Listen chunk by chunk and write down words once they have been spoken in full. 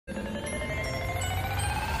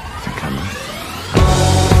think I might.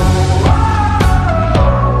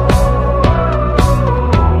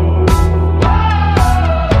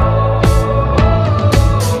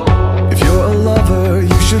 If you're a lover,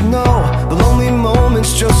 you should know the lonely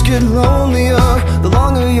moments just get lonelier the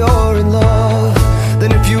longer you're in love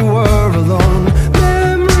than if you were alone.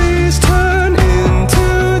 Memories turn into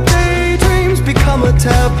daydreams, become a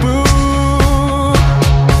taboo.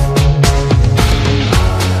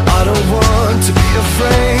 I don't want to be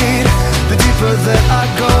afraid. The deeper that I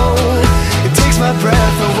go, it takes my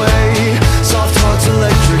breath away. Soft hearts,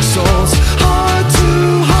 electric souls, heart to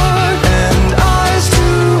heart and eyes to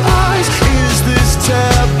eyes. Is this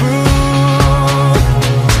taboo?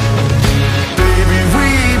 Baby, we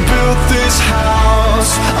built this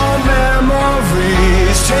house on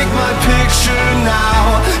memories. Take my picture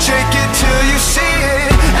now, shake it till you see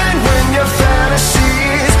it. And when your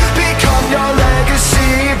fantasies become your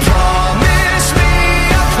legacy, promise me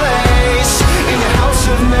a place in your house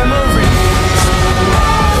of memories.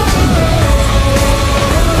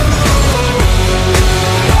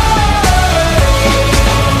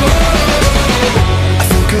 I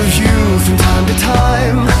think of you from time to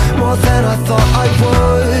time, more than I thought I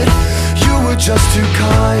would. You were just too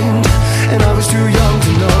kind, and I was too young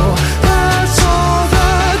to know. That's all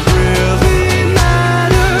that really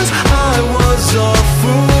matters. I was a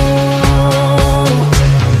fool.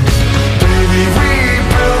 Baby, we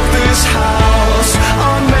built this house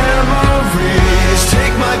on memories.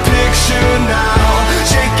 Take my picture now,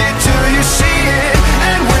 shake it till you see it.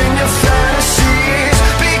 And when your fantasies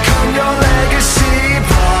become your legacy,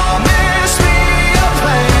 promise me a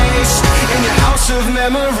place in your house of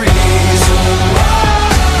memories.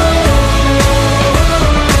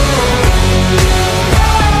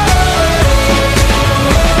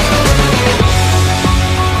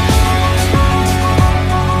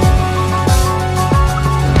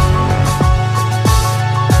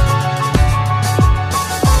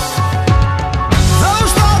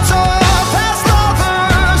 Those thoughts of past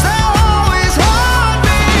lovers, they'll always haunt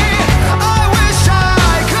me. I wish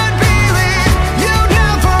I could believe you'd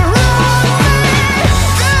never run me.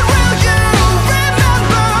 Then will you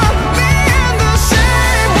remember me in the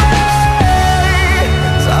same way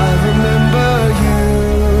as I remember you?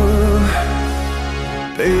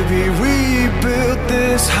 Baby, we built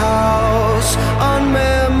this house on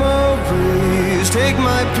memories. Take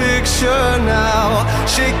my picture now,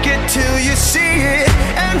 shake it till you see it.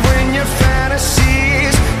 And when your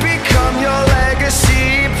fantasies become your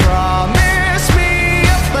legacy, promise me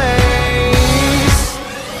a place.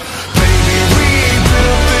 Baby, we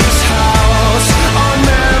built this house on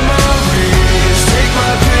memories. Take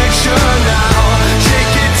my picture now,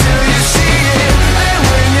 shake it till you see it. And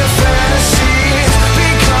when your fantasies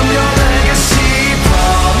become your legacy,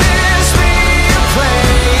 promise me a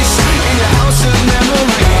place in your house of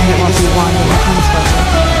memories. And it won't be one that comes from it.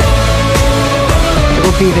 It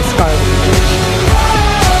will be the Scarlet.